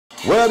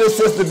Well, this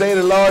is the day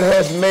the Lord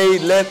has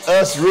made. Let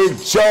us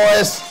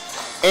rejoice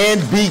and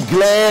be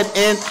glad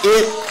in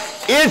it.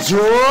 It's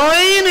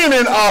raining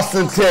in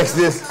Austin,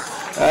 Texas.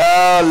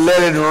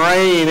 Let it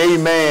rain.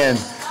 Amen.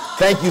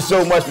 Thank you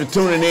so much for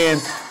tuning in.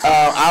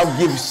 I'll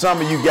give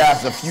some of you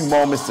guys a few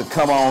moments to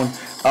come on.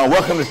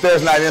 Welcome to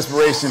Thursday Night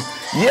Inspiration.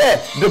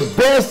 Yeah, the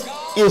best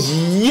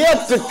is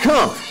yet to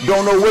come.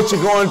 Don't know what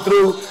you're going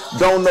through.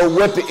 Don't know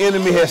what the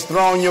enemy has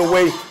thrown your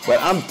way.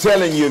 But I'm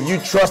telling you, if you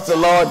trust the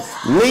Lord,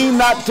 lean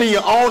not to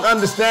your own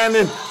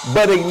understanding,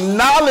 but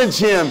acknowledge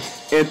him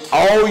in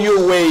all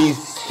your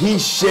ways. He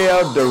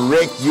shall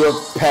direct your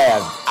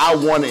path. I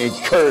want to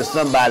encourage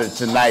somebody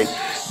tonight.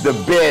 The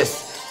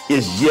best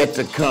is yet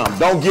to come.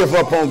 Don't give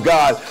up on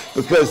God,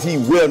 because he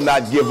will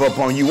not give up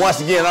on you. Once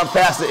again, I'm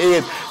Pastor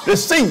Ed, the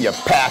senior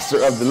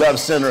pastor of the Love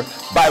Center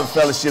Bible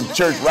Fellowship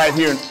Church right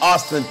here in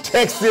Austin,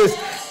 Texas.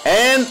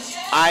 And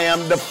I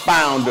am the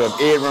founder of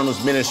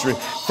Reynolds Ministries.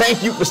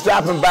 Thank you for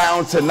stopping by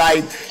on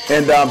tonight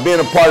and being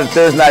a part of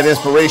Thursday Night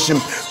Inspiration.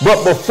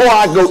 But before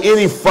I go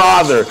any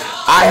farther,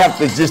 I have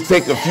to just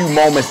take a few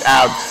moments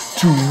out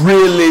to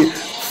really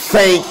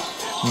thank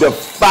the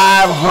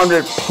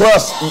 500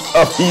 plus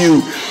of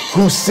you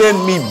who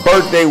sent me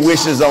birthday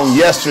wishes on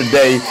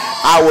yesterday.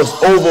 I was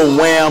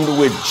overwhelmed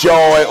with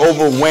joy,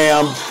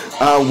 overwhelmed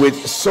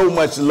with so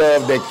much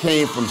love that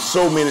came from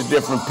so many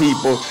different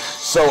people.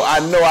 So I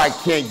know I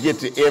can't get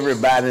to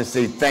everybody and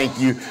say thank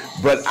you,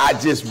 but I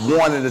just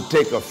wanted to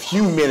take a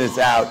few minutes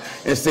out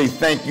and say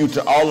thank you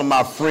to all of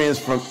my friends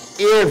from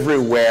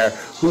everywhere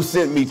who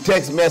sent me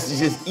text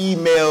messages,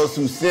 emails,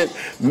 who sent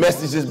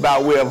messages by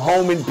way of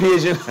home and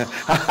pigeon.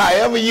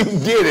 However you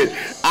did it,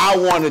 I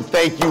want to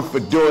thank you for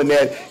doing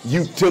that.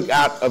 You took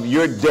out of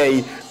your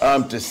day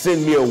to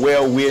send me a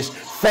well wish.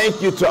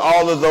 Thank you to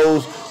all of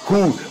those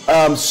who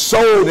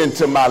sold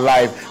into my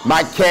life.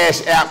 My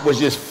Cash App was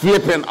just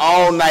flipping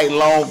all night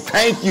long.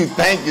 Thank you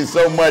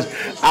so much.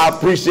 I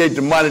appreciate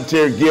the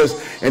monetary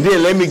gifts. And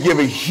then let me give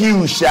a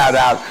huge shout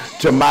out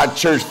to my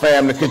church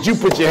family. Could you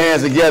put your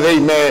hands together?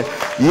 Amen.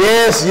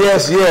 Yes,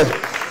 yes, yes.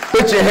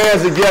 Put your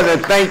hands together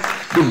and thank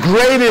the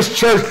greatest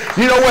church.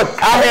 You know what?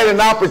 I had an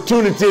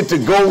opportunity to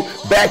go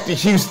back to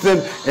Houston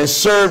and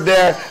serve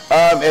there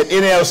at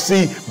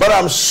NLC, but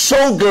I'm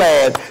so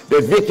glad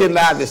that Vicki and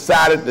I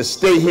decided to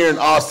stay here in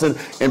Austin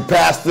and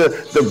pastor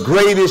the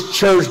greatest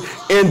church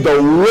in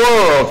the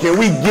world. Can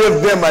we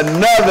give them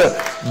another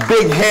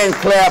big hand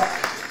clap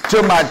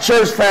to my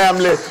church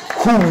family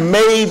who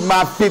made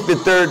my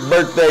 53rd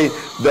birthday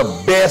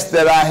the best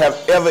that I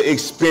have ever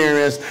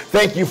experienced.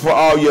 Thank you for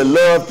all your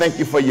love. Thank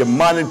you for your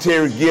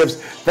monetary gifts.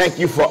 Thank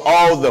you for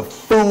all the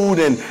food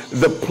and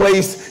the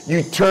place.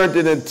 You turned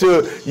it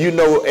into, you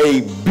know,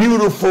 a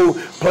beautiful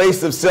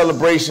place of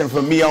celebration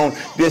for me on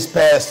this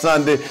past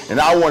Sunday. And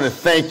I want to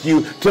thank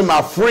you to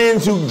my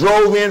friends who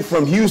drove in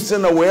from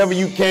Houston or wherever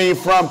you came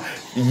from.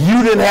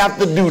 You didn't have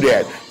to do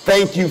that.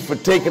 Thank you for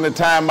taking the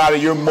time out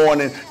of your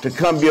morning to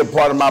come be a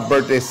part of my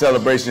birthday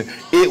celebration.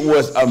 It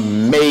was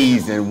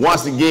amazing.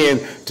 Once again,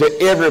 to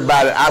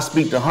everybody, I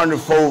speak the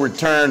 100-fold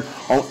return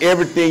on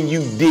everything you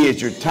did,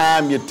 your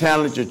time, your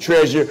talent, your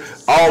treasure,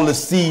 all the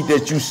seed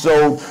that you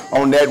sowed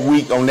on that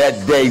week, on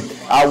that day.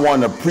 I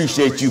want to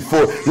appreciate you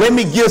for it. Let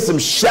me give some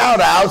shout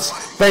outs.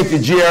 Thank you,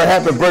 Jared.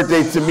 Happy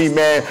birthday to me,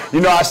 man.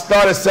 You know, I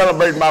started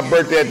celebrating my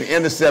birthday at the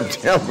end of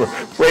September.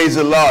 Praise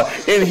the Lord.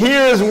 And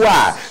here's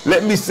why.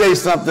 Let me say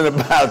something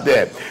about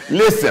that.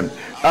 Listen,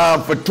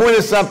 for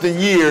 20-something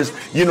years,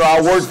 you know,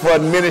 I worked for a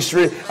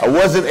ministry. I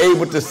wasn't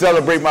able to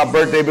celebrate my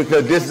birthday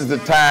because this is the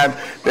time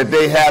that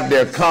they have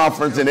their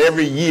conference, and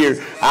every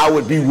year I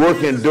would be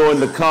working during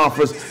the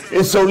conference.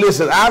 And so,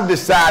 listen, I've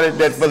decided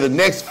that for the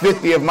next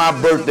 50 of my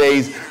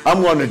birthdays,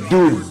 I'm going to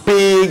do it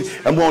big.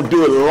 I'm going to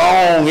do it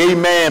long.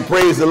 Amen.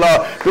 Praise the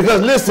Lord.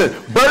 Because, listen,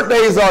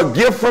 birthdays are a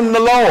gift from the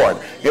Lord,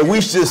 and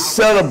we should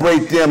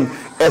celebrate them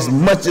as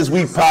much as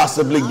we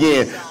possibly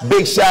can.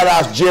 Big shout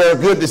outs, Jared.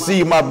 Good to see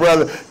you, my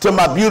brother. To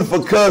my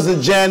beautiful cousin,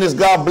 Janice,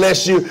 God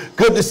bless you.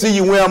 Good to see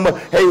you, Wilma.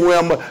 Hey,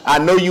 Wilma, I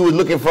know you were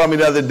looking for me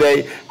the other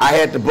day. I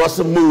had to bust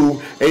a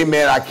move.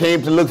 Amen. I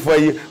came to look for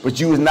you, but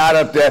you was not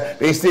up there.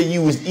 They said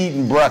you was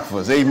eating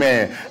breakfast.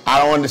 Amen. I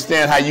don't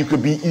understand how you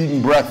could be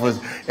eating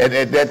breakfast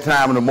at that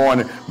time in the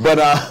morning.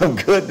 But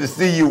good to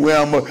see you,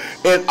 Wilma.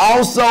 And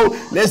also,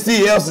 let's see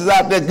who else is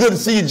out there. Good to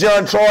see you,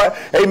 John Troy.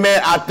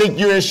 Amen. I think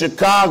you're in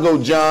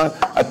Chicago, John.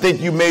 I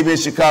think you may be in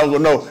Chicago.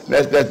 No,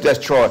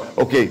 that's Troy.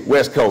 Okay,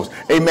 West Coast.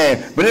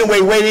 Amen. But anyway,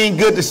 Wayne,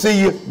 good to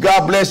see you.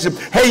 God bless you.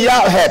 Hey,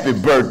 y'all, happy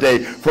birthday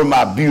for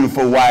my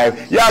beautiful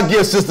wife. Y'all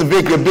give Sister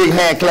Vicki a big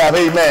hand clap.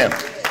 Amen.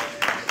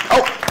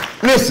 Oh,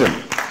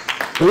 listen.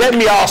 Let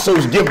me also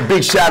give a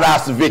big shout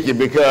out to Vicki,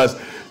 because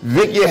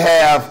Vicki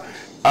have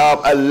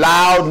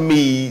allowed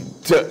me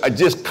to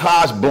just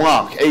carte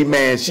blanche.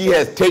 Amen. She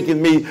has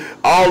taken me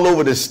all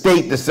over the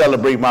state to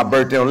celebrate my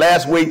birthday.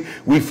 Last week,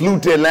 we flew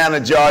to Atlanta,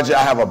 Georgia.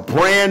 I have a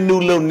brand new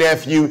little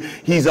nephew.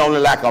 He's only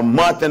like a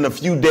month and a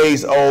few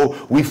days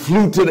old. We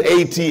flew to the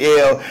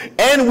ATL,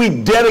 and we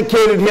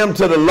dedicated him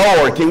to the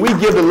Lord. Can we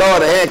give the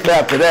Lord a hand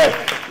clap for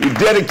that? We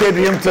dedicated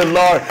him to the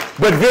Lord.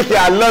 But Vicky,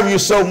 I love you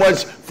so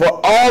much for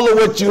all of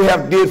what you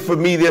have did for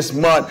me this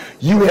month.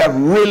 You have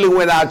really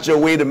went out your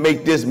way to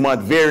make this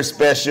month very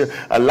special.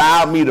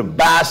 Allowed me to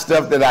buy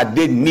stuff that I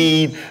didn't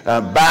need,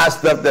 buy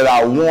stuff that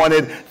I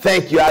wanted.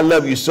 Thank you. I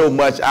love you so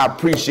much. I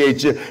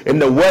appreciate you.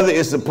 And the weather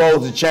is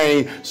supposed to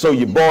change, so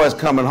your boy is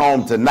coming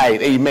home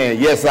tonight. Amen.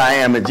 Yes, I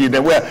am.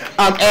 Well,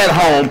 I'm at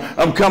home.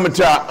 I'm coming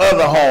to our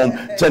other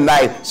home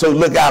tonight, so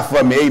look out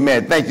for me.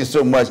 Amen. Thank you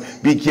so much.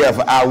 Be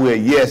careful. I will.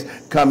 Yes.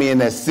 Come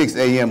in at 6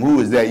 a.m.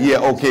 Who is that? Yeah,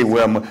 okay,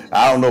 well,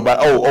 I don't know about,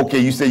 oh, okay,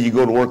 you say you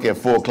go to work at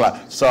 4 o'clock.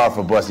 Sorry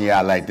for busting you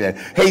out like that.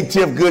 Hey,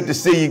 Tiff, good to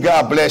see you.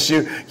 God bless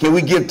you. Can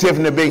we give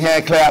Tiffany a big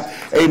hand clap?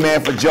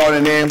 Amen, for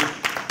joining in.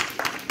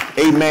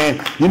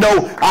 Amen. You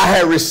know, I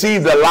had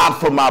received a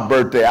lot for my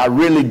birthday. I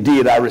really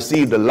did. I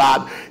received a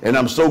lot, and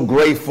I'm so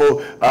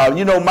grateful.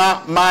 You know,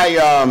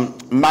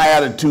 my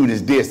attitude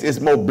is this: it's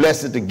more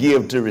blessed to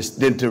give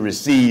than to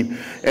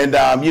receive.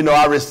 And you know,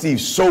 I received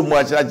so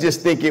much. I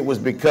just think it was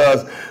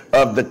because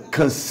of the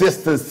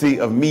consistency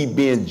of me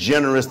being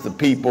generous to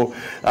people.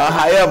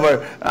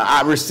 However,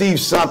 I received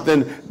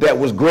something that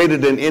was greater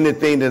than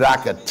anything that I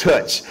could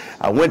touch.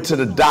 I went to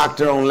the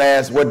doctor on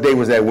what day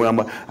was that,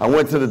 Wilma? I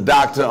went to the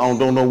doctor on,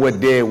 don't know what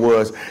day it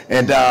was,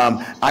 and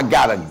I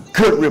got a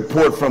good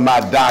report from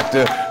my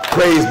doctor.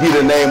 Praise be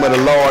the name of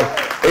the Lord.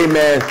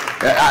 Amen.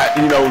 I,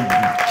 you know,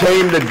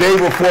 came the day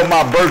before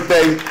my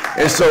birthday,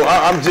 and so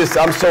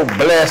I'm so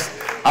blessed.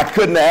 I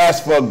couldn't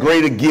ask for a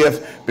greater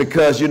gift,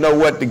 because you know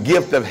what? The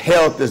gift of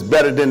health is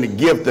better than the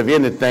gift of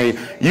anything.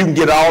 You can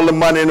get all the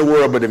money in the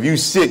world, but if you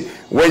sick,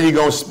 where you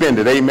going to spend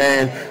it?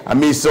 Amen. I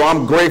mean, so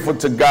I'm grateful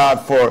to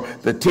God for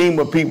the team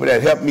of people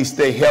that help me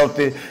stay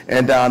healthy,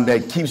 and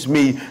that keeps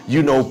me,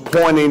 you know,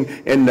 pointing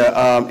in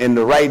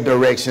the right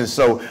direction.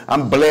 So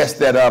I'm blessed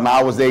that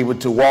I was able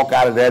to walk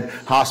out of that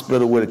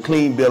hospital with a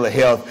clean bill of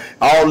health.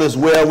 All is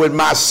well with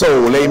my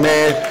soul.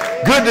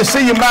 Amen. Good to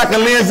see you,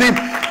 Michael Lindsay.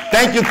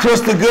 Thank you,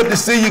 Crystal. Good to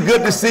see you.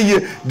 Good to see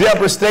you,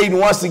 Deborah Staten.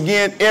 Once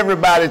again,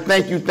 everybody,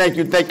 thank you, thank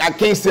you, thank you. I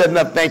can't say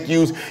enough thank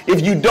yous.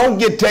 If you don't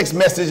get text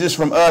messages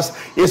from us,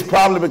 it's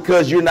probably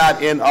because you're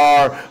not in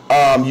our,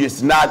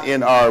 it's not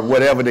in our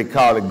whatever they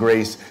call it,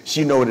 Grace.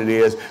 She know what it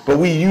is. But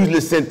we usually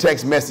send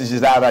text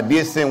messages out. I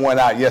did send one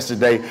out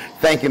yesterday,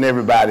 thanking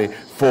everybody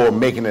for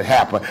making it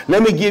happen.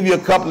 Let me give you a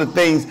couple of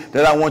things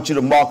that I want you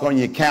to mark on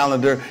your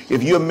calendar.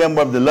 If you're a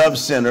member of the Love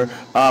Center,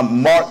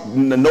 mark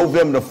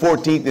November the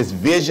 14th is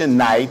Vision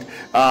Night.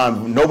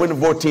 November the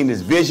 14th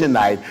is Vision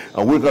Night.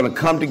 We're going to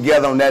come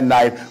together on that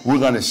night. We're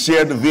going to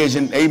share the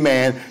vision.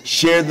 Amen.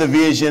 Share the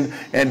vision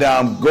and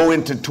go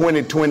into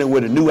 2020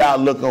 with a new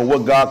outlook on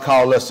what God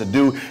called us to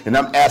do. And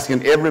I'm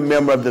asking every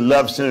member of the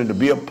Love Center to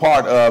be a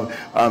part of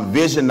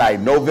Vision Night,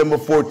 November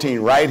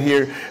 14th, right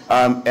here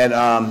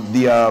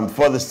at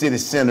for the City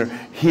Center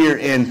here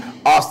in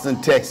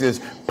Austin, Texas.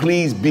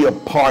 Please be a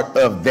part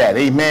of that.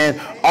 Amen.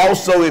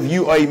 Also, if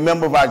you are a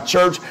member of our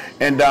church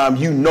and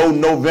you know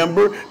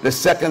November, the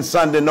second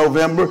Sunday in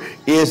November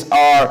is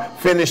our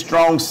Finish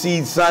Strong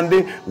Seed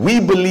Sunday.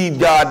 We believe,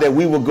 God, that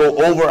we will go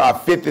over our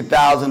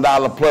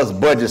 $50,000 plus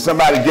budget.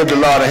 Somebody give the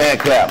Lord a hand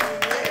clap.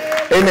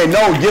 Amen.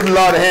 No, give the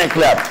Lord a hand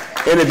clap.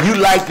 And if you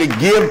like to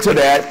give to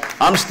that,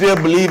 I'm still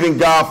believing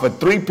God for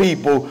 3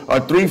 people or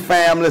 3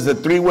 families or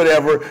 3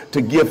 whatever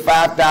to give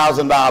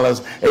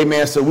 $5,000.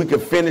 Amen. So we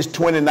could finish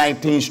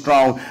 2019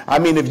 strong. I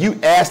mean, if you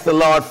ask the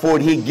Lord for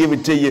it, he'd give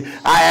it to you.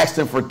 I asked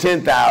him for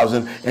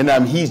 $10,000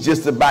 and he's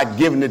just about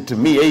giving it to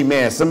me.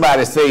 Amen.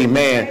 Somebody say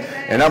amen.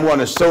 And I'm going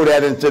to sow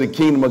that into the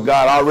kingdom of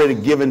God. Already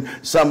given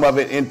some of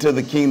it into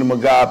the kingdom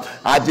of God.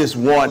 I just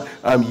want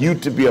you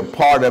to be a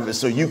part of it,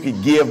 so you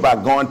could give by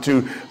going to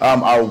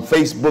our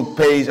Facebook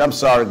page.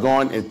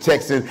 Going and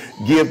texting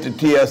give to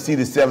TLC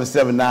to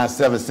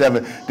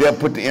 77977. They'll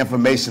put the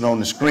information on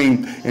the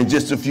screen in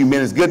just a few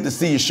minutes. Good to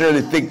see you,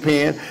 Shirley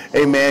Thickpen.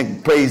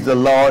 Amen. Praise the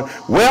Lord.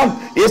 Well,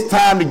 it's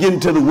time to get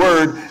into the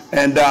word.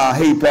 And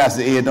hey,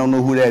 Pastor Ed, don't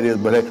know who that is,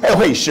 but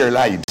hey, Shirley,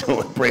 how you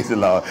doing? Praise the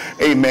Lord.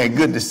 Amen.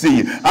 Good to see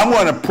you. I'm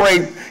going to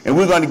pray, and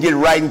we're going to get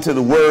right into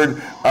the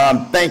word.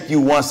 Thank you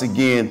once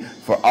again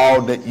for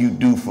all that you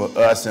do for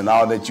us and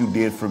all that you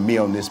did for me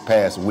on this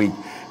past week.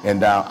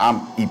 And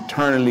I'm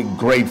eternally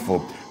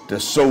grateful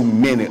to so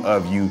many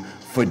of you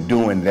for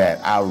doing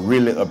that. I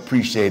really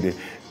appreciate it.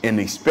 And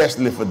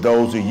especially for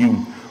those of you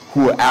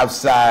who are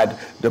outside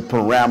the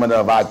parameter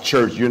of our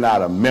church. You're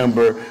not a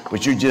member,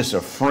 but you're just a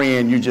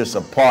friend. You're just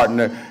a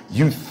partner.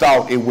 You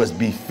thought it was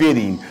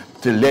befitting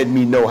to let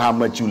me know how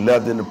much you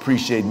loved and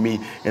appreciate me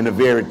in a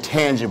very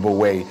tangible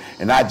way.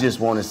 And I just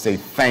want to say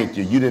thank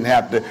you. You didn't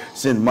have to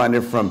send money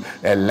from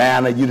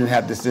Atlanta. You didn't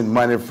have to send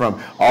money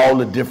from all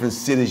the different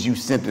cities you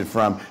sent it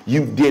from.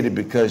 You did it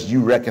because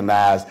you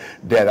recognized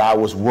that I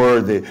was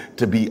worthy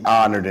to be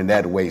honored in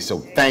that way. So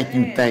thank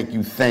you, thank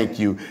you, thank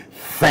you.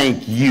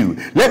 Thank you.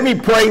 Let me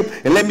pray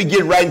and let me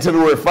get right into the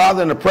word.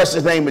 Father, in the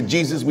precious name of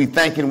Jesus, we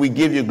thank you and we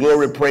give you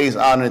glory, praise,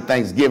 honor, and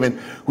thanksgiving.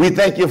 We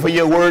thank you for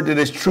your word that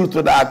is truth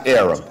without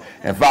error.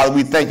 And Father,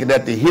 we thank you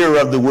that the hearer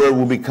of the word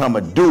will become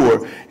a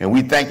doer. And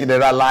we thank you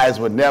that our lives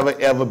will never,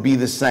 ever be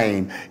the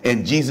same.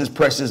 In Jesus'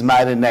 precious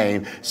mighty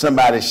name,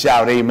 somebody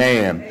shout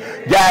amen.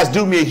 Guys,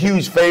 do me a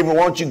huge favor.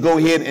 Won't you go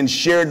ahead and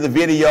share the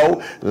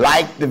video,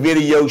 like the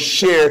video,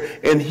 share,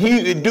 and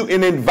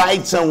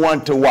invite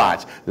someone to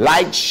watch.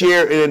 Like,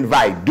 share, and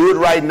invite. Do it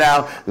right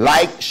now.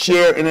 Like,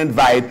 share, and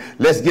invite.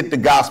 Let's get the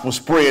gospel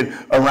spread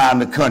around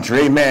the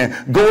country.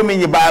 Amen. Go with me in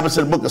your Bible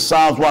to the book of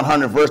Psalms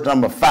 100, verse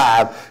number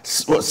 5.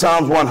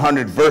 Psalms 100.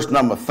 Verse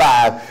number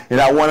 5,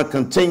 and I want to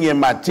continue in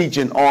my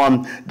teaching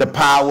on the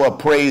power of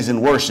praise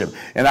and worship.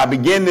 And I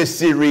begin this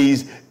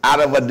series out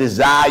of a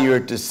desire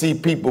to see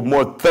people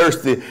more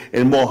thirsty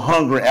and more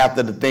hungry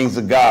after the things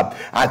of God.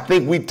 I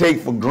think we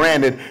take for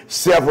granted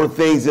several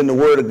things in the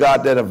Word of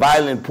God that are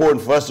vitally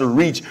important for us to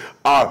reach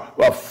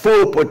our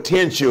full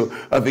potential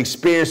of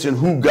experiencing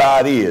who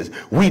God is.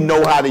 We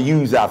know how to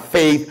use our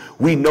faith.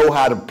 We know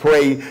how to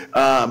pray.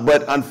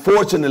 But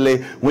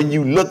unfortunately, when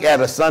you look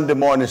at a Sunday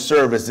morning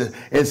service,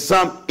 in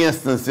some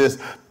instances,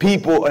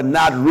 people are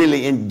not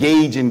really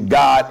engaging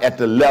God at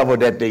the level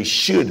that they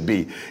should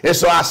be. And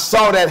so I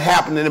saw that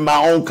happening in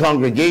my own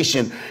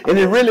congregation, and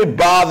it really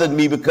bothered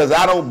me because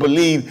I don't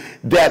believe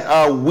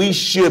that we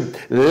should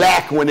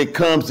lack when it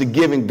comes to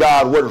giving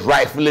God what is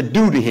rightfully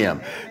due to him.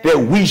 That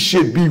we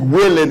should be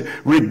willing,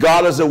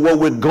 regardless of what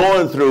we're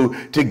going through,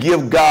 to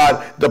give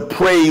God the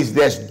praise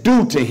that's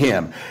due to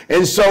him.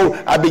 And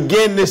so I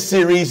began this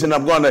series, and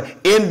I'm going to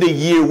end the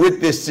year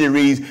with this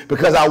series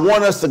because I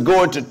want us to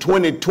go into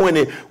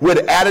 2020 with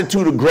an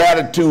attitude of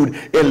gratitude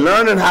and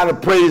learning how to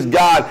praise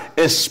God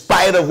in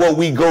spite of what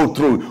we go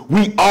through.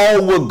 We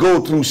all will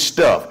go through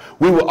stuff.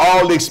 We will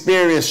all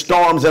experience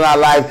storms in our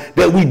life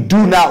that we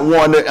do not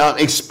want to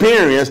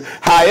experience.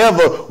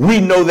 However,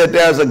 we know that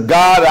there's a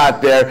God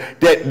out there,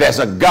 that's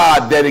a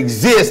God that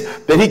exists,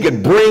 that he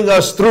could bring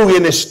us through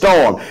in this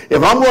storm.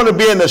 If I'm going to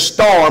be in a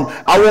storm,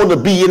 I want to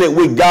be in it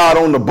with God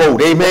on the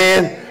boat.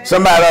 Amen.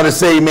 Somebody ought to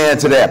say amen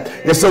to that.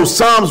 And so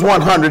Psalms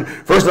 100,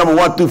 verse number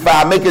 1 through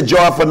 5, make a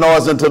joyful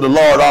noise unto the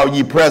Lord, all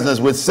ye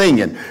presence with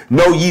singing.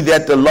 Know ye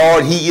that the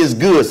Lord, he is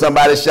good.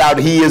 Somebody shout,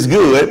 he is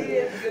good.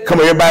 Come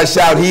on, everybody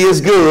shout, he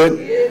is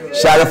good.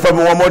 Shout it for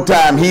me one more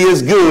time. He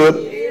is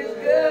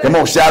good. Come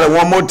on, shout it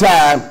one more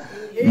time.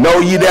 Know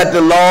ye that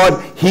the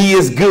Lord, he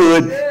is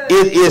good.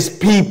 It is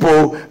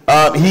people,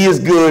 he is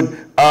good.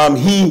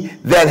 He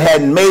that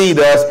had made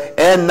us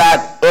and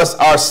not us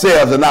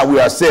ourselves, and not we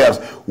ourselves.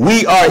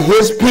 We are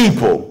his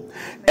people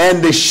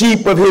and the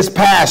sheep of his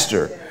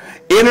pasture.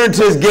 Enter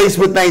into his gates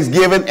with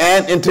thanksgiving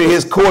and into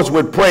his courts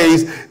with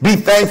praise. Be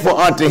thankful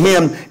unto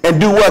him and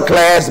do what,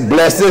 class?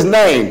 Bless his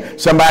name.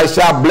 Somebody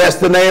shout, bless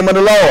the name of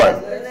the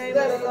Lord.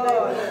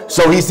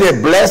 So he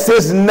said, bless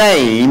his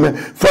name,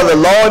 for the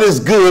Lord is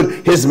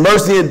good, his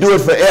mercy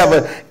endureth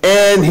forever,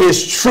 and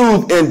his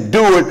truth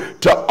endureth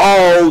to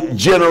all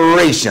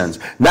generations.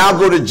 Now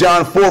go to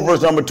John 4,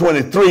 verse number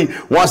 23.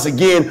 Once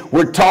again,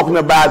 we're talking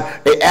about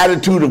an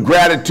attitude of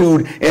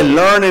gratitude and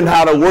learning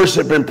how to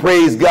worship and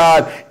praise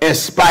God in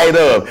spite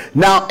of.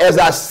 Now, as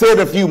I said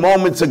a few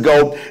moments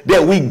ago,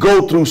 that we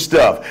go through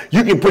stuff.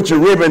 You can put your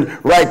ribbon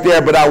right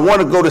there, but I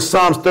want to go to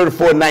Psalms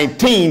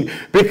 34:19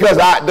 because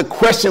the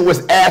question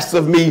was asked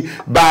of me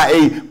by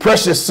a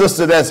precious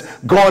sister that's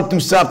going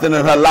through something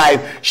in her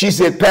life. She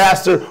said,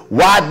 Pastor,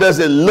 why does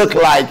it look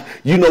like,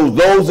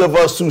 those of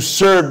us who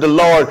serve the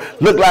Lord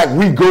look like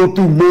we go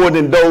through more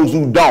than those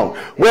who don't?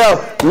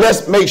 Well,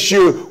 let's make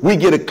sure we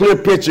get a clear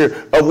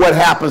picture of what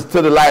happens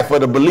to the life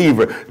of the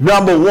believer.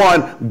 Number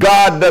one,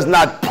 God does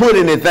not put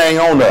anything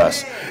on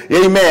us.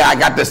 Amen. I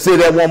got to say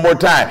that one more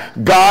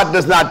time. God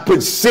does not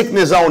put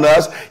sickness on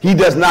us. He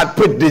does not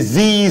put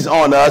disease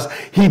on us.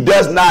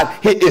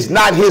 It's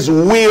not his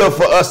will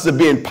for us to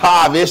be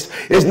impoverished.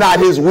 It's not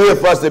his will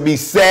for us to be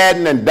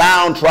saddened and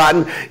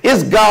downtrodden.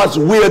 It's God's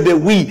will that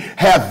we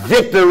have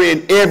victory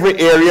in every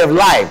area of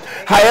life.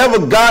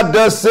 However, God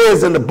does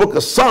says in the book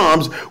of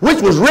Psalms,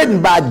 which was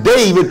written by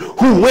David,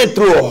 who went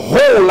through a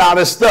whole lot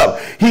of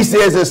stuff. He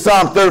says in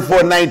Psalm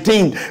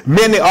 34:19,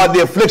 many are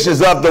the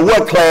afflictions of the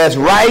what class?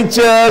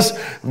 Righteous.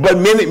 But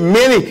many,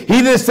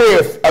 he didn't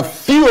say a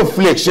few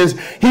afflictions.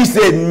 He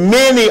said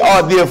many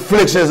are the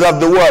afflictions of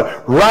the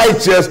what?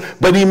 Righteous.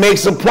 But he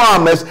makes a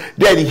promise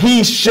that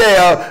he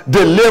shall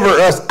deliver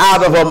us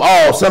out of them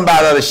all.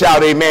 Somebody ought to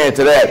shout amen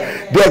to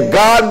that. That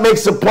God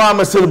makes a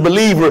promise to the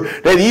believer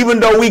that even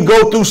though we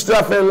go through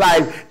stuff in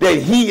life, that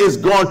he is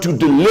going to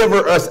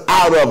deliver us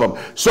out of them.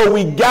 So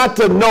we got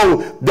to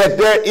know that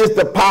there is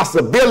the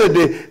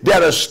possibility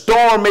that a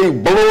storm may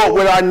blow up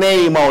with our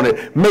name on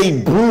it,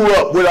 may brew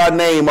up with our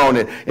name on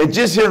it. And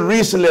just here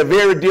recently, a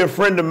very dear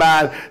friend of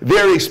mine,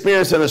 they're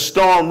experiencing a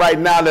storm right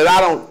now that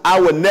I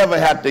would never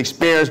have to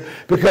experience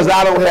because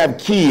I don't have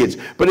kids.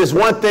 But it's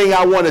one thing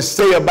I want to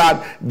say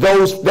about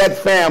that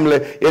family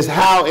is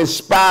how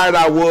inspired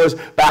I was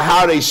by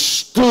how they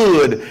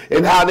stood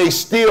and how they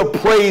still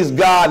praise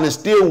God and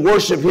still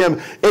worship him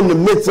in the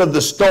midst of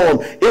the storm.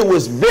 It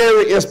was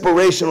very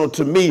inspirational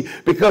to me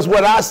because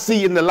what I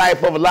see in the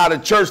life of a lot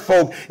of church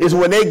folk is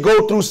when they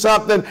go through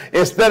something,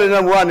 instead of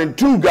them running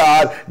to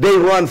God, they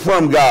run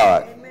from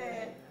God.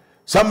 Amen.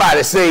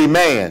 Somebody say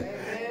amen.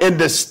 In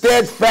the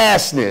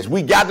steadfastness,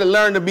 we got to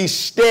learn to be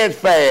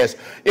steadfast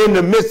in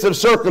the midst of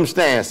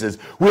circumstances.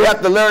 We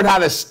have to learn how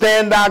to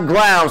stand our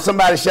ground.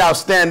 Somebody shout,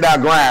 stand our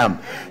ground.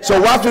 So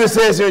watch what it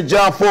says here in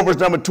John 4, verse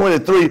number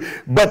 23.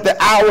 But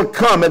the hour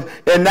cometh,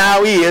 and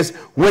now is,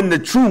 when the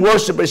true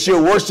worshiper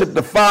shall worship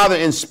the Father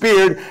in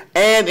spirit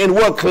and in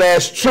what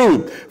class?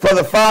 Truth. For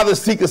the Father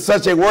seeketh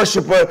such a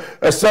worshiper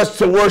as such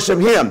to worship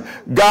him.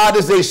 God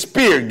is a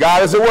spirit.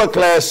 God is a what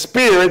class?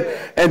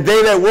 Spirit. And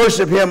they that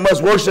worship him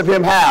must worship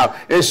him how?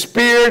 In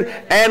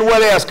spirit and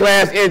what else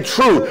class? In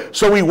truth.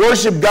 So we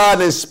worship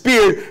God in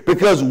spirit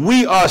because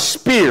we are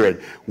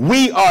spirit.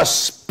 We are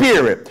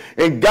spirit.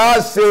 And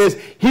God says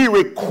he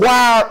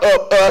requires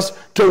of us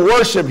to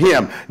worship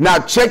him. Now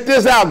check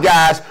this out,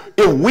 guys.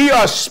 If we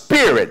are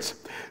spirits,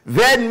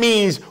 that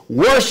means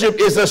worship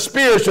is a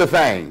spiritual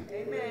thing.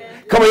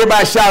 Amen. Come on,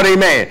 everybody shout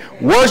amen.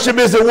 Worship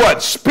is a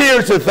what?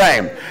 Spiritual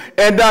thing.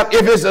 And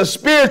if it's a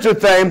spiritual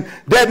thing,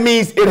 that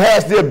means it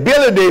has the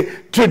ability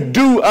to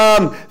do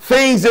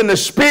things in the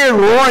spirit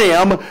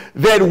realm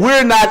that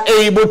we're not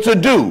able to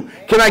do.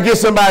 Can I get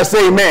somebody to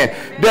say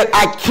amen? That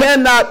I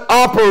cannot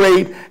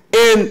operate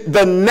in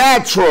the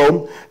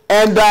natural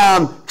and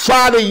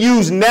try to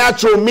use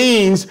natural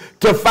means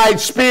to fight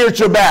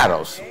spiritual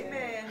battles.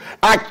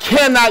 I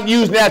cannot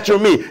use natural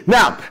means.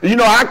 Now,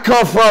 I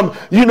come from,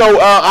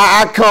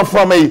 I come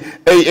from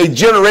a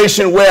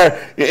generation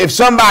where if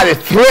somebody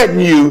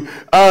threatened you,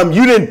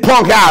 you didn't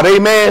punk out,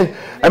 amen?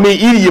 I mean,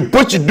 either you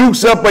put your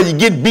dukes up or you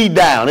get beat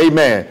down,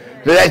 amen?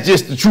 That's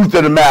just the truth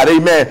of the matter,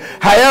 amen?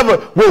 However,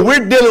 when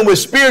we're dealing with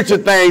spiritual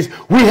things,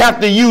 we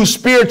have to use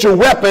spiritual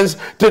weapons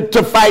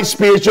to fight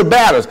spiritual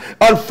battles.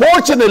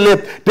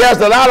 Unfortunately, there's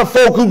a lot of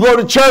folk who go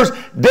to church,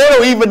 they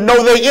don't even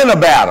know they're in a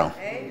battle.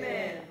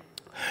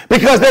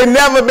 Because they've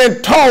never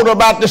been taught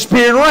about the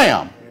spirit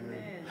realm.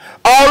 Amen.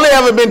 All they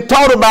ever been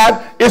taught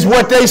about is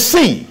what they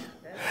see.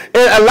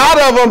 And a lot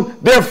of them,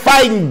 they're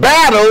fighting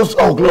battles,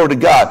 oh glory to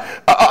God,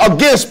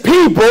 against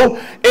people,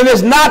 and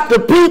it's not the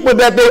people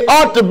that they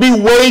ought to be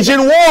waging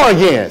war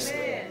against.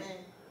 Amen.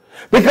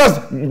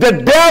 Because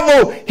the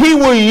devil, he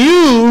will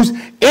use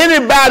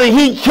anybody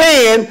he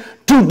can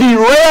to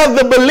derail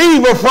the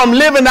believer from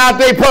living out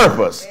their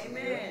purpose.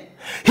 Amen.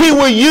 He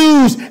will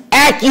use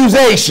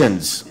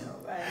accusations.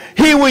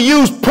 He will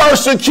use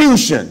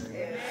persecution.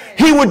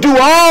 He would do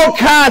all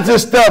kinds of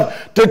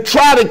stuff to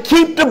try to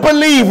keep the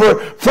believer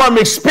from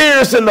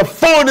experiencing the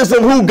fullness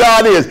of who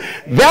God is.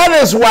 That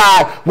is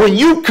why when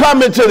you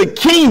come into the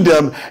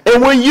kingdom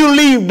and when you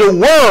leave the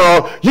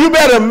world, you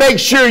better make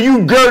sure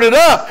you gird it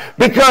up,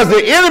 because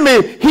the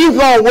enemy, he's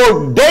going to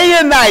work day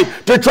and night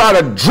to try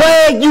to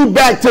drag you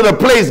back to the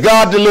place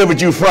God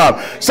delivered you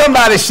from.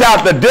 Somebody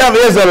shout, the devil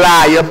is a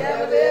liar.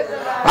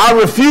 I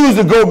refuse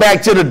to go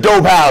back to the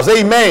dope house.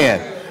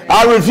 Amen.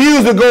 I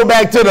refuse to go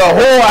back to the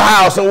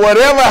whorehouse or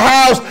whatever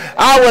house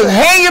I was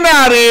hanging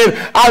out in.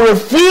 I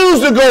refuse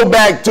to go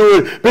back to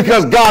it,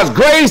 because God's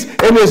grace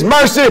and his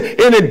mercy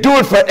and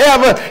endure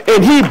forever.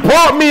 And he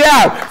brought me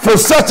out for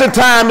such a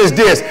time as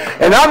this.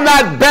 And I'm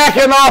not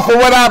backing off of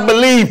what I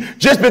believe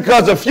just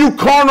because a few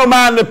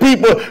carnal-minded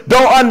people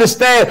don't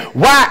understand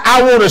why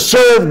I want to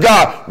serve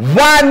God.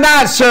 Why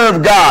not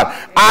serve God?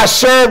 I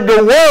served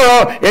the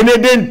world and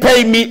it didn't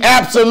pay me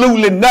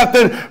absolutely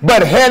nothing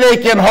but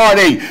headache and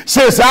heartache.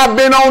 Since I've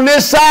been on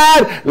this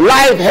side,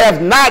 life has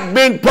not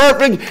been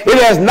perfect.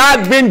 It has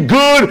not been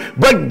good,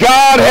 but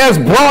God has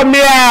brought me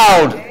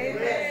out.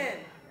 Amen.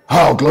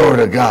 Oh, glory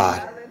to God.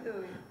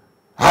 Hallelujah.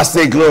 I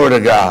say glory to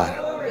God.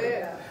 Glory to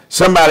God.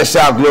 Somebody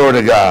shout glory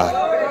to God.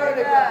 Glory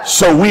to God.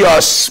 So we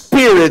are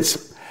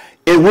spirits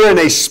and we're in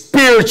a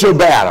spiritual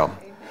battle.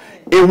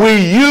 And we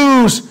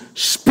use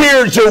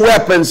spiritual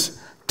weapons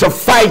to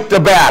fight the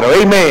battle.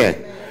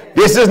 Amen.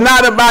 This is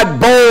not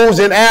about bows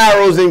and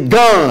arrows and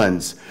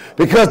guns,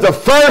 because the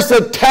first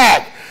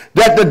attack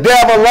that the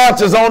devil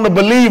launches on the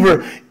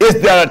believer is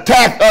the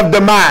attack of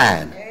the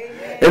mind.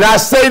 Amen. And I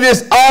say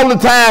this all the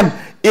time,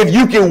 if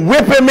you can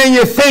whip him in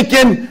your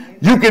thinking,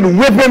 you can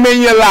whip him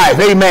in your life.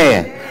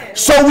 Amen. Amen.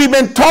 So we've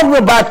been talking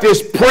about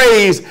this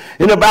praise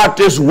and about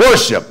this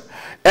worship.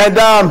 And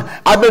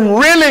I've been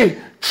really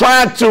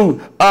trying to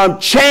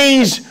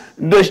change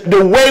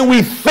the way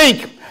we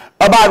think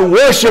about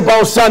worship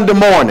on Sunday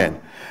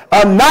morning.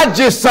 not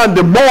just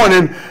Sunday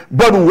morning,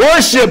 but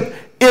worship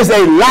is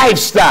a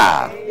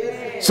lifestyle.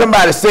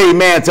 Somebody say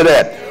amen to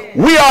that.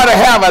 We ought to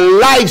have a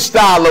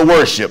lifestyle of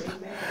worship.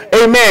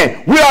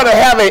 Amen. We ought to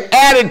have an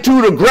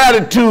attitude of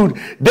gratitude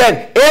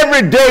that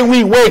every day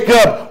we wake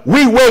up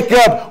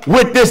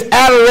with this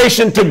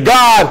adoration to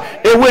God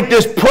and with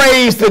this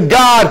praise to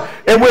God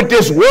and with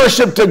this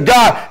worship to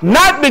God.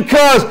 Not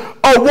because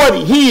of what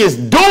he is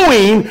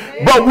doing,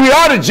 but we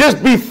ought to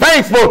just be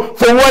thankful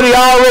for what he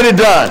already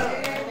done.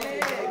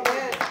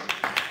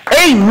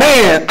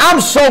 Amen. I'm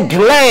so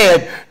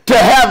glad to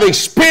have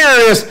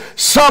experienced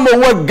some of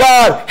what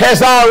God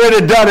has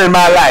already done in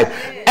my life.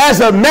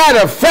 As a matter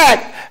of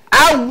fact,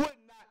 I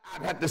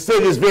have to say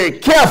this very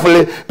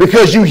carefully,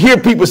 because you hear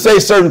people say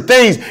certain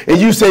things and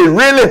you say,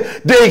 really?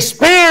 The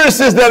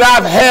experiences that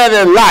I've had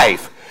in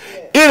life,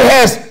 it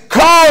has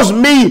caused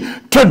me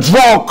to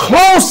draw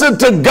closer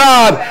to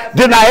God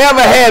than I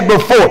ever had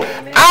before.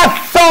 I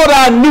thought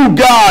I knew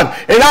God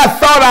and I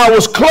thought I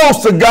was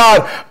close to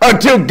God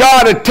until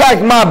God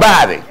attacked my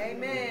body.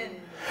 Amen.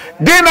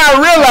 Then I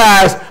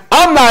realized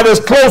I'm not as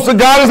close to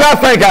God as I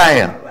think I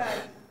am.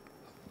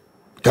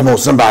 Come on,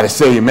 somebody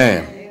say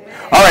amen.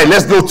 All right,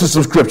 let's go to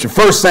some scripture.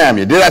 1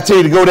 Samuel. Did I tell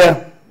you to go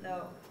there?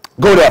 No.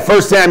 Go there.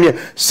 1 Samuel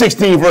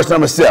 16, verse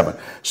number 7.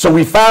 So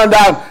we found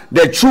out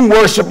that true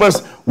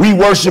worshipers, we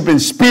worship in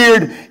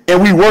spirit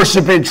and we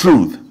worship in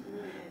truth.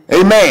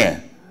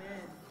 Amen.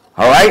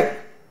 All right?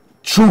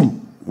 True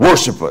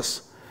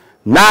worshipers.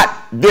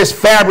 Not this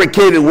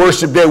fabricated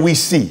worship that we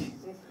see.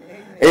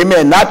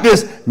 Amen. Not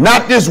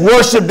this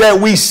worship that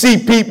we see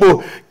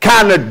people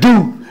kind of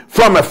do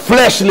from a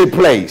fleshly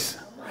place.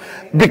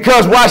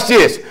 Because watch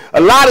this. A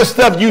lot of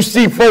stuff you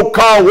see folk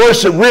call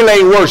worship really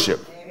ain't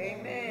worship.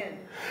 Amen.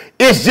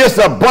 It's just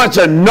a bunch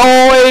of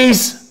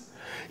noise.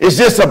 It's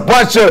just a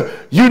bunch of,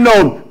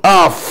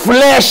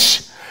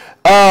 flesh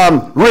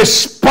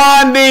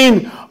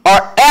responding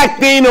or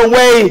acting a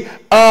way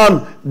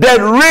that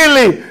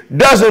really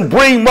doesn't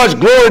bring much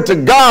glory to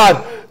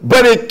God,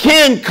 but it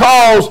can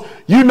cause,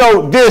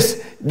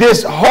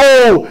 this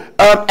whole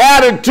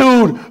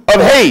attitude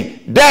of,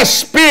 hey, that's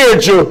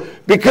spiritual,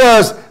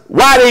 because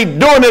while they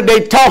doing it,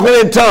 they talking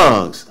in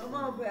tongues. Come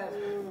on,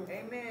 Pastor.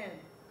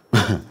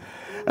 Amen.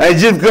 And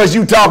just because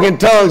you talk in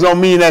tongues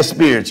don't mean that's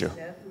spiritual.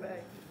 That's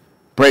right.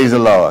 Praise the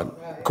Lord.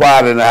 Right.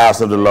 Quiet in the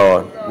house of the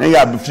Lord. They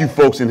got a few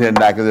folks in here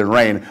tonight because it's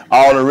raining.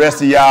 All the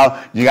rest of y'all,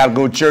 you got to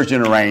go to church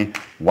in the rain.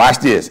 Watch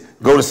this.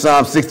 Go to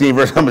Psalm 16,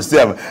 verse number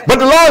 7. But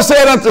the Lord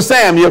said unto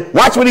Samuel,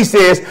 watch what he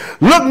says,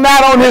 look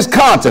not on his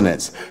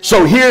countenance.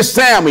 So here's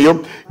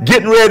Samuel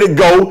getting ready to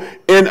go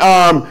and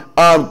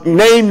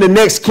name the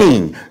next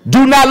king.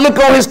 Do not look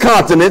on his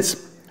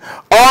countenance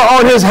or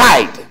on his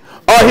height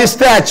or his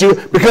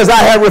stature, because I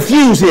have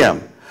refused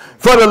him.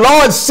 For the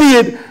Lord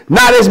seeth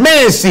not as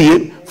man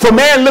seeth. For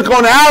man look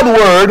on the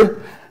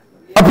outward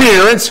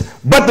appearance,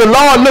 but the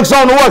Lord looks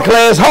on the what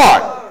class?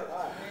 Heart.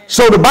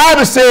 So the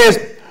Bible says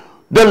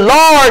the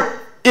Lord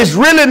is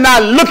really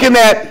not looking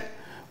at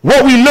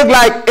what we look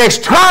like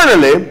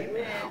externally.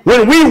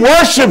 When we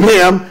worship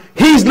him,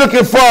 he's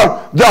looking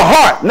for the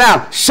heart.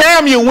 Now,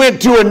 Samuel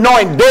went to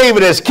anoint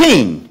David as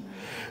king.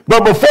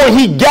 But before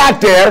he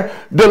got there,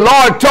 the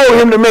Lord told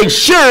him to make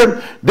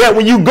sure that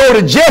when you go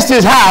to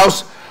Jesse's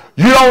house,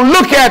 you don't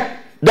look at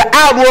the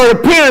outward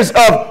appearance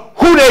of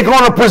who they're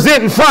going to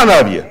present in front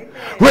of you.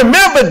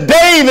 Remember,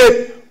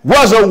 David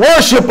was a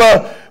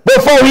worshiper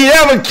before he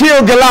ever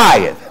killed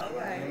Goliath.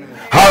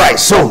 All right,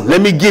 so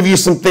let me give you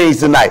some things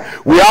tonight.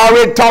 We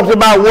already talked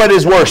about what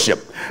is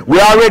worship. We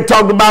already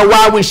talked about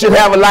why we should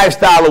have a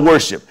lifestyle of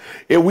worship.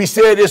 And we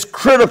said it's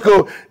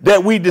critical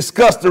that we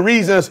discuss the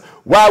reasons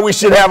why we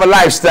should have a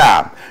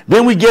lifestyle.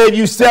 Then we gave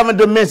you 7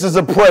 dimensions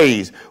of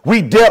praise.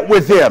 We dealt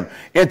with them.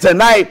 And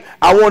tonight,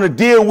 I want to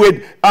deal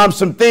with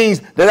some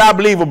things that I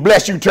believe will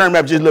bless you. Turn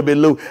up just a little bit,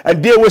 Lou.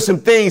 And deal with some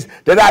things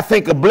that I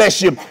think will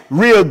bless you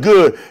real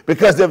good.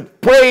 Because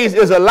if praise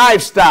is a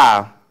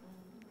lifestyle,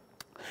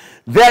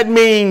 that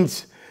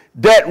means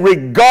that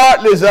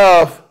regardless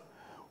of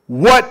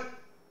what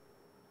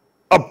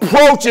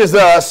approaches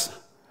us,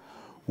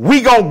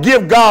 we gonna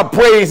give God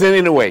praise in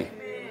any way.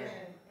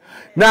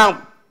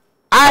 Now,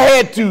 I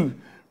had to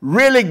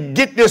really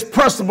get this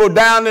principle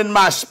down in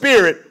my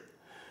spirit,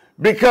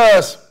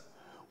 because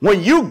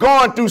when you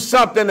going through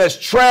something as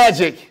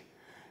tragic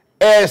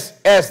as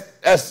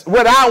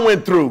what I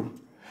went through,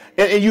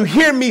 and you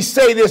hear me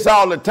say this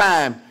all the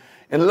time,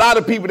 and a lot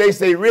of people, they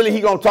say, really,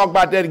 he going to talk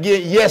about that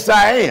again? Yes,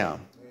 I am.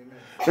 Amen.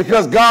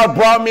 Because God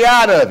brought me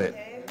out of it.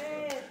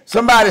 Amen.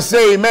 Somebody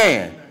say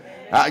amen.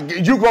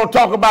 You're going to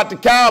talk about the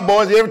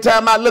Cowboys. Every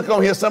time I look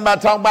on here,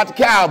 somebody talking about the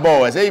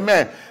Cowboys.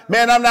 Amen.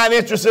 Man, I'm not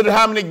interested in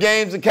how many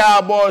games the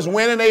Cowboys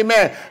winning.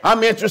 Amen.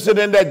 I'm interested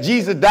in that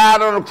Jesus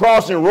died on the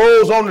cross and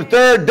rose on the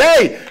 3rd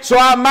day so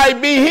I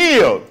might be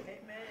healed.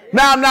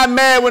 Now, I'm not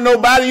mad with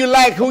nobody. You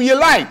like who you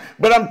like.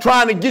 But I'm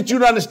trying to get you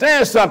to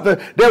understand something,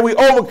 that we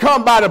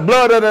overcome by the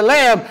blood of the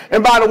Lamb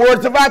and by the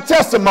words of our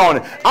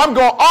testimony. I'm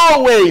going to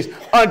always,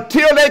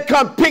 until they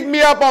come pick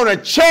me up on a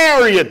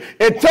chariot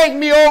and take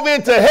me over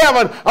into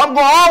heaven, I'm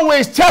going to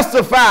always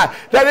testify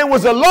that it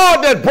was the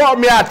Lord that brought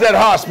me out that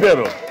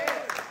hospital.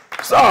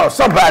 So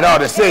somebody ought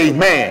to say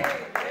amen.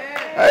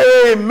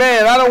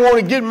 Amen. I don't want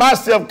to get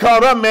myself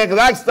caught up, man, because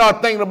I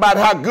start thinking about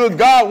how good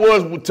God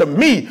was to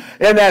me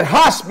in that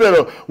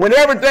hospital. When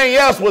everything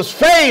else was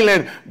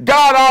failing,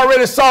 God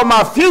already saw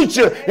my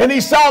future, and he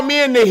saw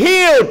me in the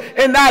healed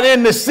and not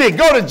in the sick.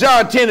 Go to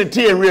John 10 and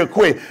 10 real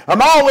quick.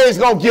 I'm always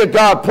going to give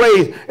God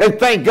praise and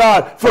thank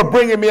God for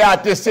bringing me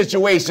out this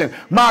situation.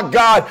 My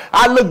God,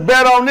 I look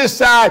better on this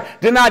side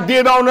than I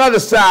did on the other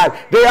side.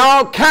 They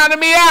all counted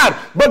me out,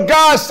 but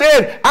God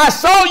said, I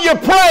saw your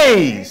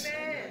praise.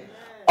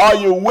 Are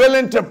you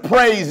willing to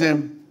praise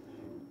him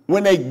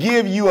when they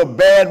give you a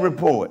bad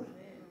report?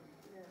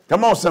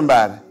 Come on,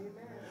 somebody.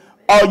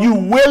 Are you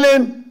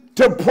willing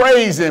to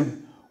praise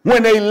him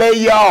when they lay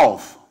you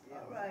off?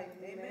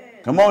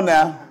 Come on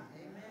now.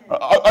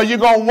 Are you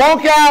going to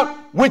walk out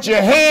with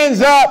your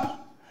hands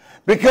up?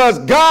 Because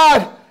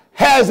God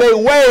has a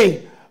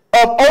way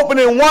of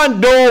opening one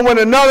door when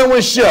another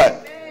one's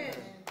shut.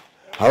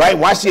 All right,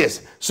 watch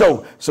this.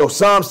 So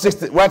Psalm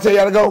 60, where I tell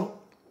y'all to go?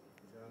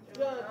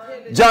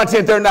 John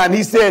 10:39,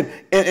 he said,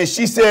 and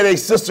she said, a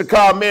sister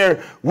called Mary,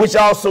 which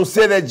also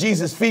sat at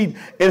Jesus' feet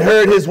and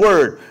heard his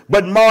word.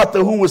 But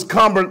Martha, who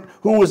cumbered,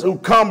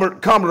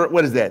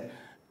 what is that?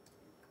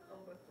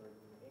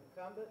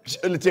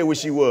 Let me tell you what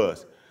she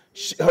was.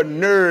 Her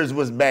nerves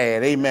was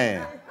bad,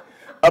 amen.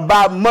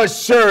 About much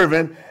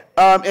serving,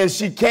 and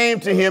she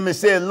came to him and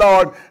said,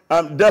 Lord,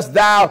 dost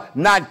thou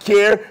not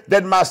care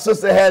that my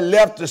sister had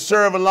left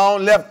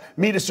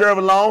me to serve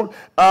alone?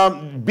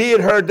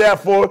 Bid her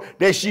therefore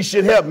that she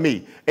should help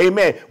me.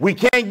 Amen. We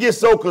can't get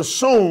so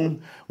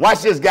consumed,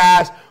 watch this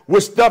guys,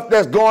 with stuff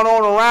that's going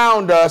on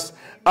around us,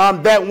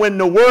 that when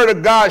the word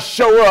of God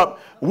show up,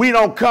 we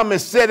don't come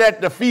and sit at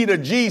the feet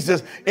of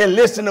Jesus and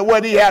listen to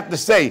what he has to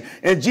say.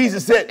 And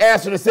Jesus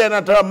answered and said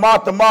unto her,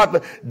 Martha,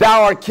 Martha,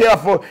 thou art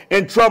careful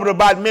and troubled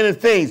about many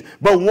things,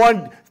 but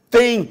one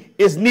thing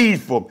is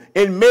needful.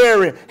 And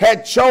Mary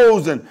had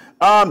chosen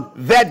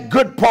that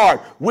good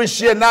part which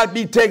shall not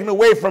be taken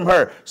away from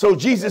her. So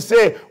Jesus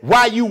said,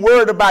 why you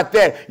worried about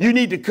that? You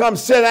need to come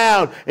sit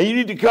down, and you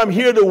need to come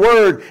hear the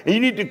word, and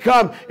you need to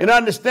come and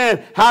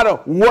understand how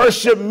to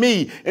worship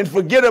me, and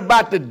forget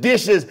about the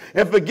dishes,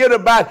 and forget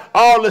about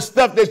all the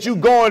stuff that you're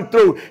going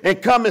through,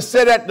 and come and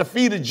sit at the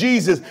feet of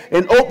Jesus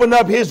and open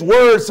up his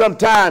word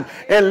sometime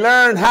and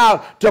learn how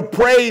to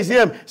praise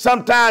him,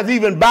 sometimes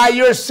even by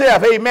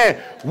yourself.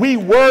 Amen. We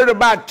worried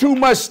about too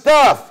much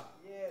stuff.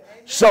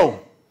 So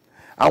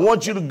I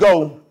want you to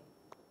go,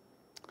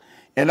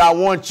 and I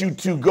want you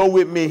to go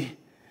with me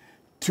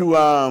to,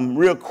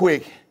 real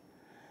quick,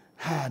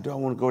 how do I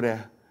want to go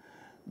there?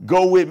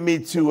 Go with me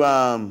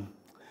to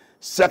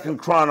 2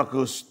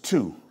 Chronicles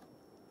 2.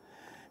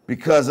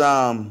 Because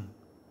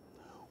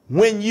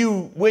when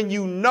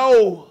you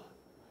know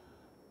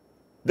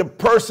the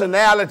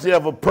personality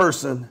of a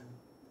person,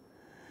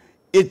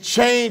 it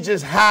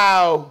changes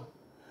how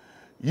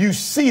you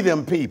see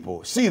the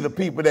people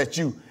that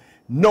you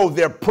know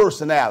their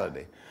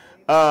personality.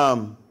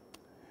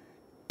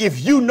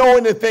 If you know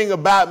anything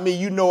about me,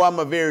 you know I'm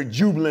a very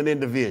jubilant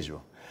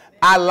individual.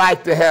 I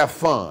like to have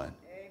fun.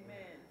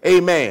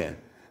 Amen.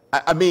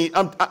 I mean,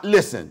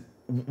 listen,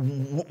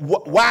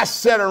 why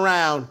sit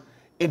around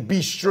and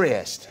be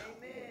stressed?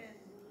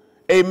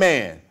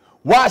 Amen.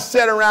 Why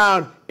sit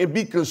around and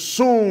be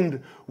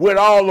consumed with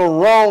all the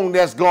wrong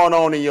that's going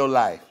on in your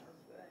life?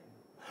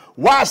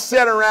 Why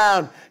sit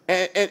around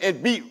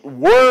and be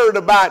worried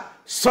about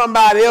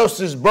somebody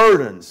else's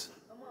burdens?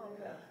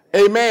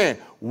 Amen.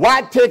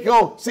 Why take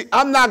on? See,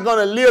 I'm not going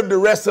to live the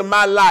rest of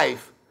my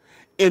life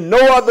in no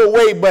other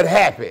way but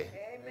happy.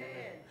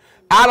 Amen.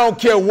 I don't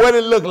care what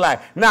it look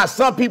like. Now,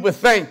 some people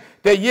think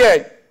that,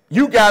 yeah,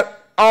 you got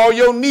all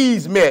your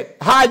needs met.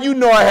 How you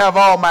know I have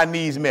all my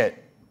needs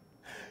met?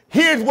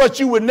 Here's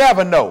what you would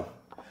never know.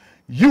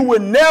 You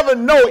would never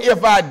know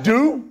if I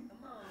do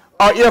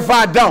or if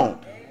I don't.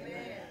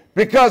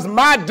 Because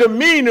my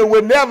demeanor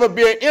would never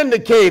be an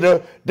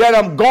indicator that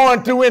I'm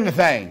going through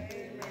anything.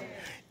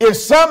 If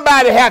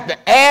somebody had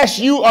to ask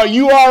you, are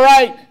you all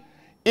right?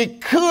 It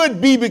could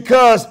be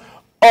because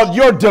of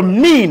your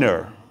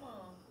demeanor.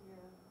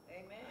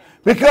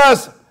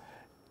 Because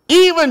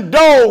even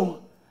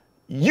though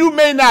you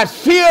may not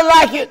feel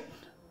like it,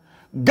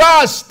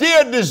 God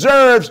still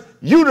deserves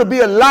you to be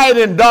a light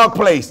in dark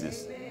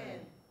places.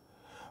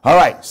 All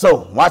right,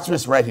 so watch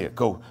this right here.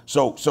 Go.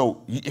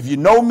 So if you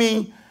know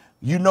me,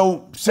 you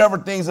know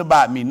several things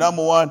about me.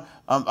 Number one,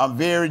 I'm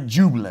very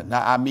jubilant.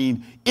 Now, I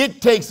mean,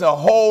 it takes a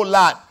whole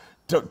lot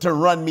to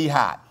run me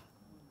hot.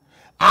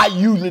 I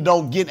usually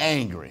don't get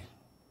angry.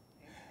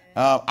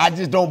 I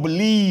just don't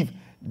believe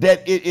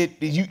that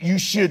you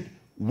should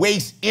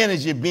waste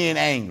energy being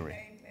angry.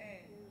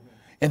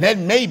 And that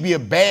may be a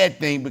bad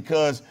thing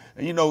because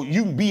you know,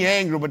 you can be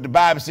angry, but the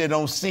Bible said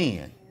don't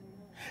sin.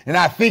 And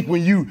I think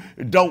when you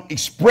don't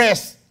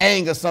express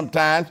anger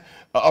sometimes,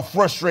 or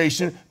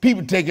frustration,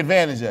 people take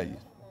advantage of you.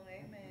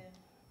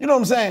 You know what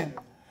I'm saying?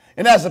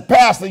 And as a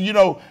pastor, you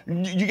know,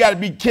 you got to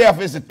be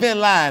careful. It's a thin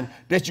line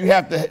that you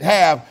have to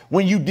have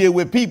when you deal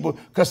with people,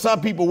 because some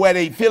people wear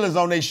their feelings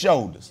on their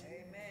shoulders.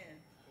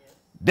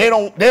 They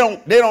don't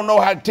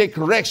know how to take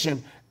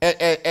correction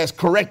as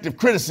corrective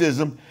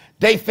criticism.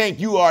 They think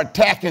you are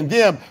attacking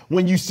them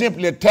when you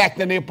simply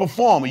attacking their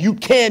performance. You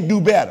can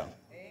do better.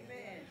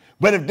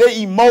 But if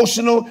they're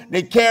emotional,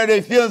 they carry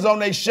their feelings on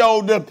their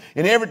shoulder,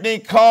 and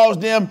everything calls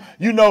them,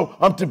 you know,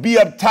 to be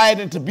uptight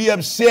and to be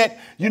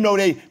upset. You know,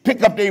 they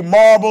pick up their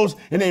marbles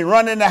and they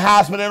run in the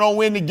house, but they don't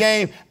win the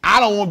game. I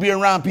don't want to be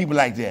around people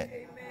like that.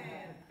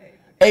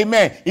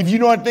 Amen. If you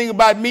know anything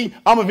about me,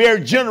 I'm a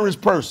very generous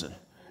person.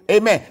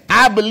 Amen.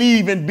 I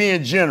believe in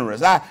being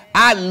generous.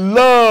 I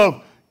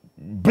love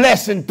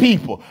blessing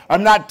people.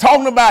 I'm not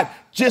talking about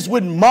just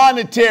with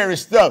monetary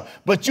stuff,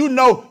 but you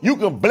know you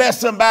can bless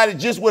somebody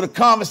just with a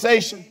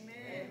conversation.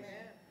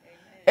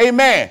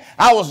 Amen.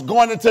 I was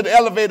going into the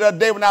elevator the other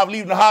day when I was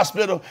leaving the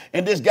hospital,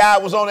 and this guy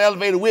was on the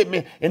elevator with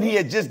me, and he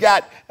had just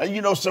got,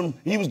 you know,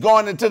 he was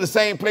going into the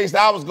same place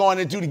that I was going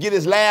into to get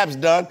his labs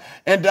done.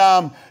 And,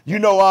 you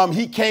know,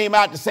 he came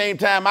out the same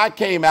time I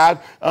came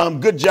out.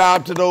 Good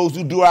job to those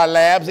who do our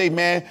labs.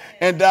 Amen.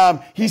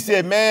 And he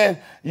said, man,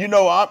 you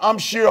know, I'm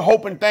sure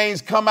hoping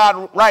things come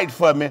out right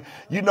for me.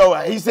 You know,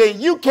 he said,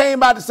 you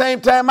came out the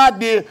same time I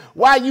did.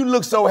 Why you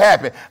look so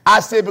happy? I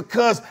said,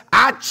 because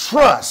I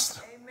trust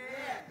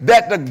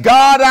that the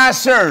God I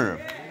serve,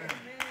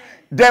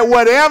 that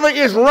whatever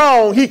is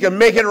wrong, he can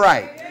make it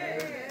right.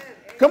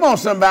 Come on,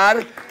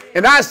 somebody.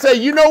 And I say,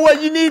 you know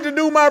what you need to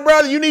do, my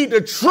brother? You need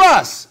to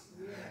trust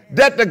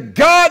that the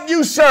God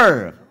you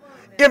serve,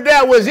 if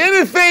there was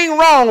anything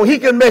wrong, he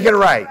can make it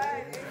right.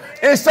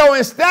 And so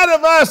instead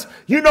of us,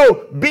 you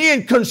know,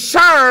 being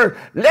concerned,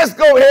 let's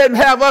go ahead and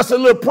have us a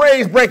little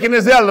praise break in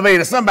this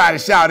elevator. Somebody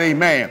shout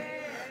amen.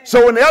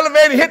 So when the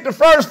elevator hit the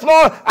first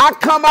floor, I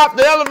come out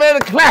the elevator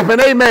clapping,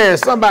 amen.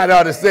 Somebody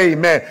ought to say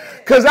amen.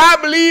 Because I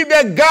believe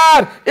that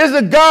God is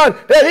a God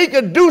that he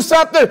could do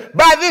something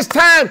by this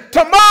time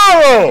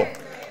tomorrow.